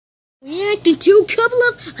Reacting to a couple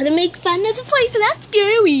of how to make fun as a place that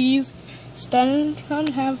scaries. Stand and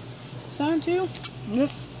have sound to. And make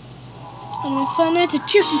fun as a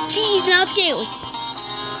Chuck E. Cheese not scary.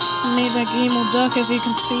 Made by Gamel Duck, as you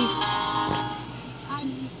can see.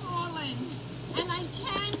 I'm falling, and I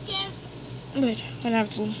can't get. Wait, I have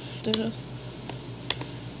to do this.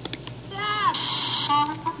 Dad!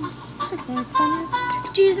 Make fun as Chuck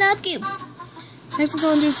E. Cheese not scary. Let's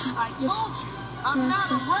go and do this. I'm not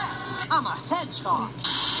a rat. I'm a hedgehog.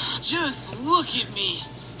 Just look at me.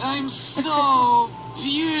 I'm so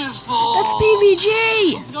beautiful. That's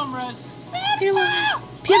PBJ. Let's go, Rez.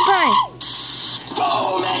 PewDiePie.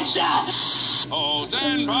 Boom and shot. Oh,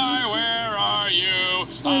 Senpai, where are you?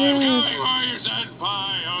 I'm coming for you,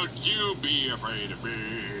 Senpai. Don't you be afraid of me.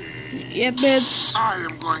 Yeah, bitch. I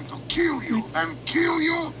am going to kill you, and kill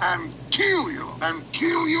you, and kill you, and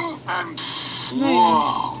kill you, and...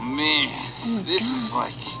 Whoa, man. This is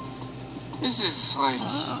like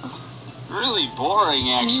really boring,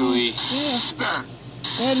 actually. Yeah.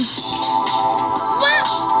 Then, Then. What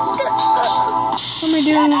am I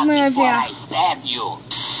doing with my idea? I stab you.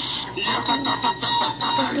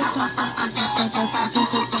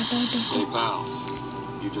 Hey, pal.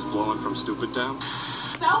 You just blowing from Stupid Town?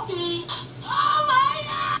 Selfie. Oh my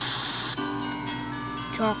God.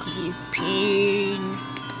 Chocolate pain.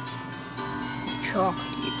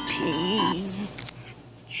 Chocolate pain.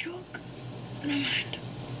 Never mind.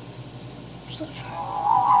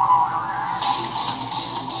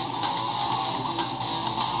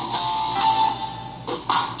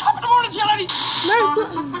 Top of the morning to you, ladies.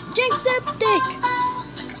 Jackseptic!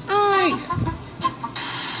 Aye!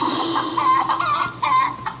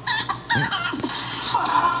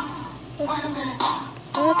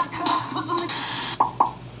 What?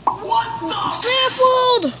 What the?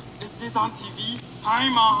 Scaffold! Is this on TV? Hi,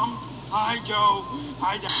 Mom. Hi, Joe.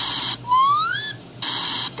 Hi, Dad.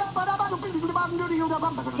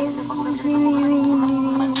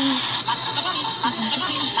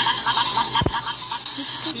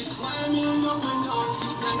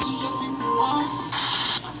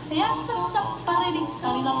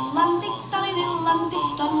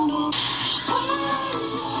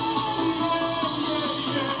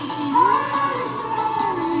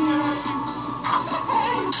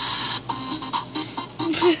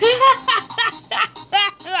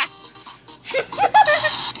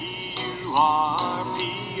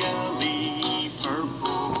 P-U-R-P-L-E,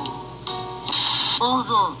 purple.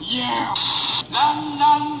 Burger, yeah.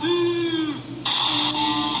 Nan-nan-boo.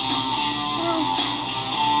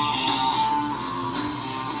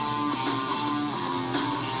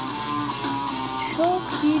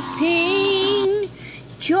 Chocolate pain.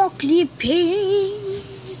 Chocolate pain.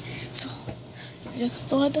 So, I just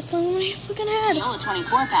thought that's all I fucking had. Vanilla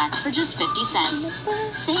 24 pack for just 50 cents.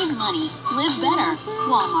 Save money, live better.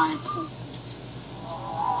 Walmart.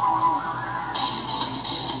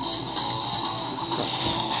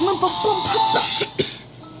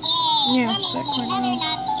 Yeah, exactly.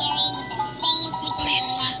 Please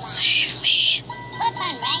save me.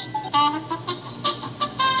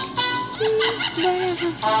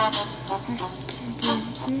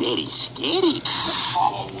 Very scary.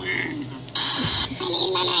 Halloween.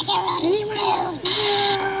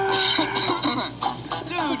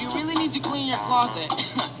 Dude, you really need to clean your closet.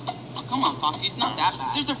 Come on, Foxy, it's not that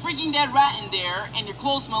bad. There's a freaking dead rat in there, and your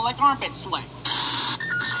clothes smell like armpit sweat.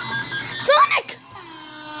 Sonic!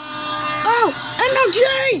 Oh,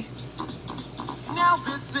 MLJ! Now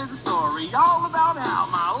this is a story all about how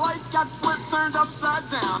my life got flipped, turned upside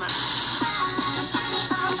down.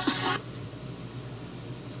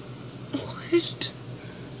 What?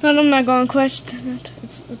 No, I'm not going to question it.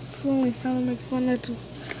 It's slowly how to make fun of it.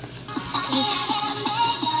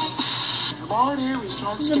 Tomorrow here is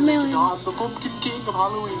John Skellington. I'm the Pumpkin King of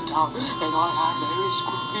Halloween Town, and I have very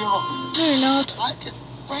squiggly eyes. No, you're not. I can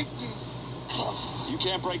break these cuffs. You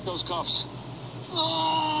can't break those cuffs. We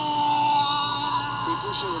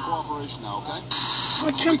appreciate your cooperation now, okay?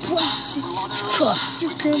 What's your place? You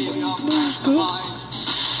can't break those cuffs.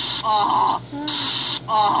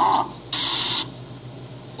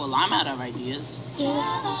 Well, I'm out of ideas. Damn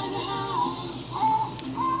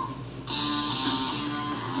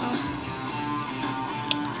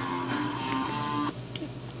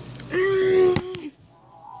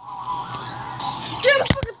the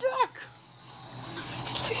fucking duck!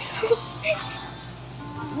 Please help me.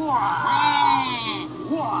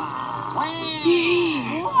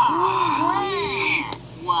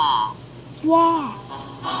 Wow.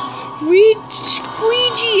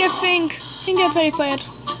 Squeegee, I think. I think that's how you say it.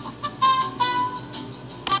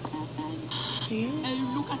 Hey,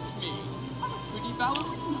 look at me. I'm a pretty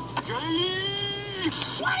ballerina.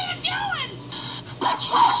 What are you doing?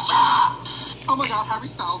 Patricia! Oh my God, Harry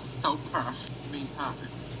Styles, so perfect. I mean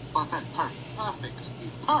perfect. What's that? Perfect. Perfect.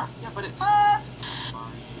 Perfect. Yeah, but it. Are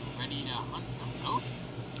you ready to hunt some ghosts?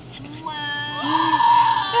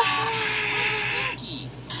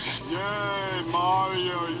 Yay,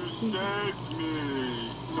 Mario, you saved me.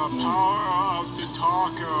 The power of the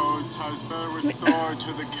tacos has been restored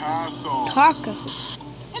to the castle. Tacos.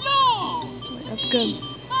 Hello! That's good.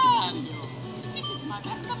 Mario. This is my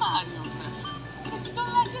best Mario session. If you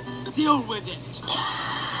don't like it, deal with it.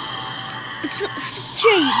 It's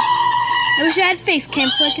James. I wish I had face cam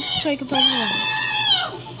so I could play along.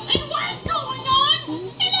 And what's going on?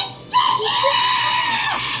 And it's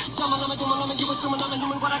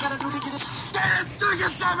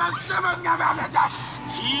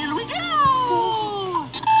Here we go!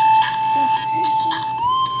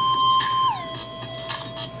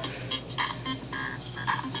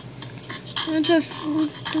 That's a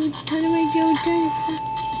food tournament.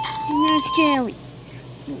 Not scary.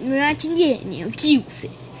 Not getting you, cute.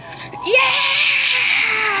 Yeah!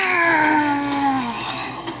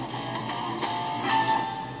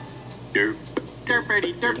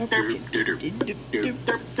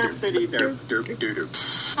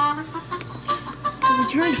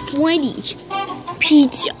 Return Freddy's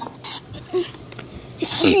Pizza.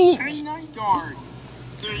 Hey, night guard.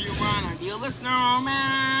 Do you want to deal with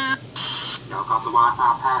snowman? Y'all got the Wi-Fi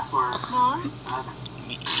password?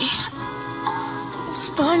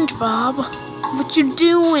 SpongeBob, what you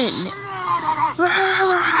doing?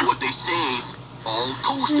 What they say? All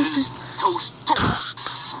toasters toast toast.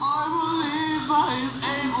 I believe I am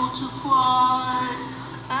able to fly,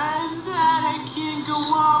 and that I can go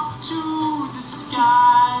up to the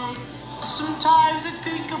sky. Sometimes I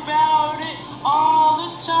think about it all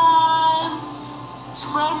the time.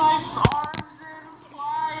 Spread my arms and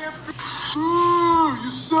fly up the... You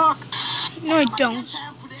suck! No, I don't.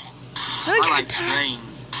 I like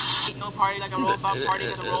trains. Ain't no party like a robot party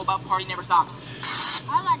because a robot party never stops.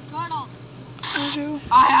 I like turtles.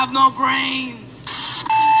 I have no brains.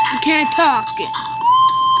 You can't talk.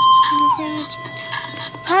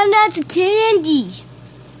 Hand out the candy.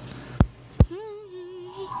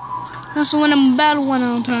 Also, when I'm about to one,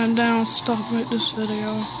 I'll turn down. Stop with this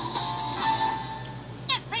video.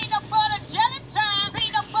 It's peanut butter jelly time.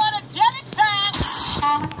 Peanut butter jelly time.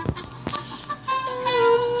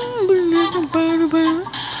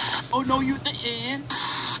 Oh no, you the end.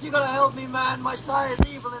 You gotta help me, man. My tie is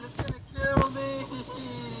evil and it's gonna kill me.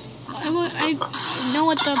 I know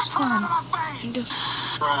what that's from.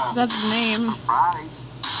 That's the name.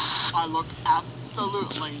 I look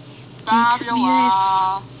absolutely fabulous.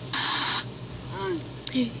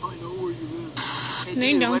 Hey, I know where you live. Hey, No,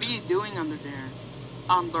 you dude, don't. what are you doing under there?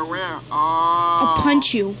 Underwear. Oh. I'll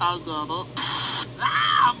punch you. I'll double.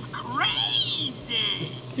 I'm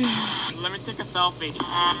crazy. Let me take a selfie.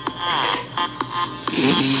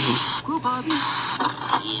 Coupon.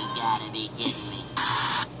 You gotta be kidding me.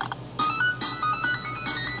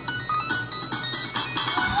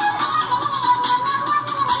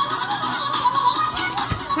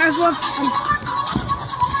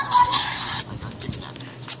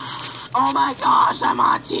 Oh my gosh, I'm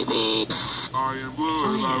on TV. I am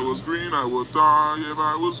blue, if I was green, I would die. If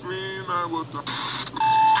I was green, I would die.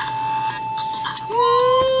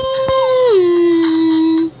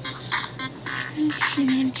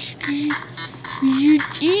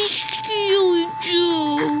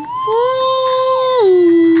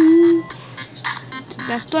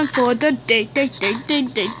 Best one for the day.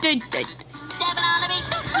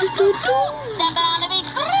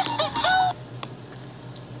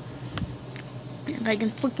 If I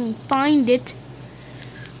can fucking find it.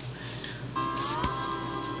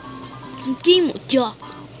 Team job.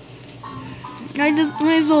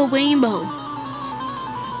 There's a rainbow.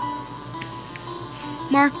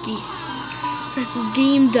 Marky. This is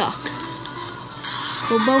Game Duck.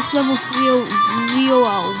 We're both level 0.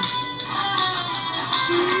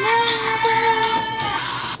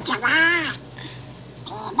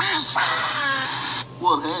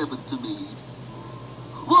 What happened to me?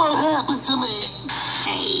 What happened to me?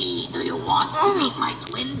 Hey, do you want to meet my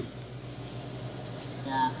twin?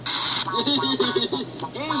 Hey,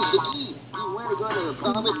 Vicky, you want to go to the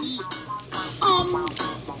comedy?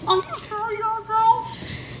 Are you sure you'll go?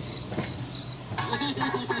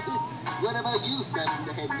 What about you, Scratch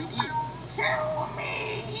the Head, Vicky? Kill me!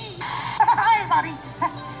 Hi, buddy.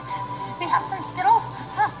 They have some Skittles?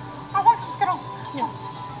 I want some Skittles. Yeah.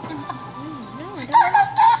 Give me some. Give me some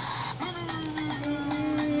Skittles!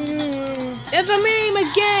 It's a meme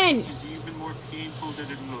again! Even more painful than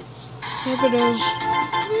it looks. Yep, it is.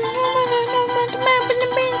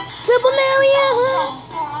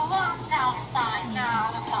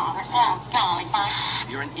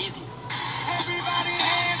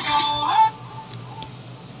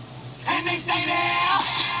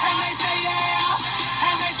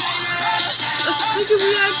 Look at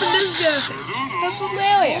react to this guy. That's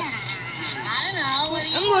hilarious.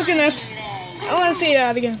 I'm looking at. I want to see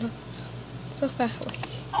that again. So fast.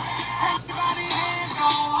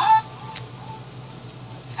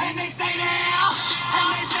 And they say yeah, and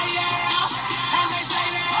they say yeah, and they say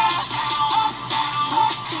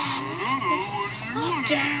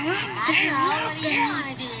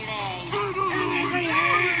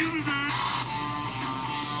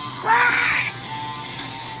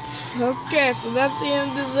Okay, so that's the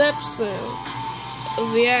end of this episode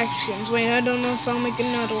of the actions. Wait, I don't know if I'll make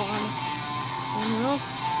another one. I don't know.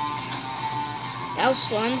 That was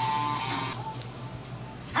fun.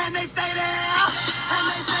 and they say yeah, and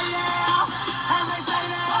they say yeah, and they say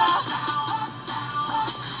yeah.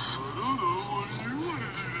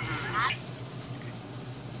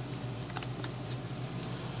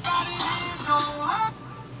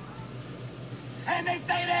 And they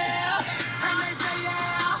say there.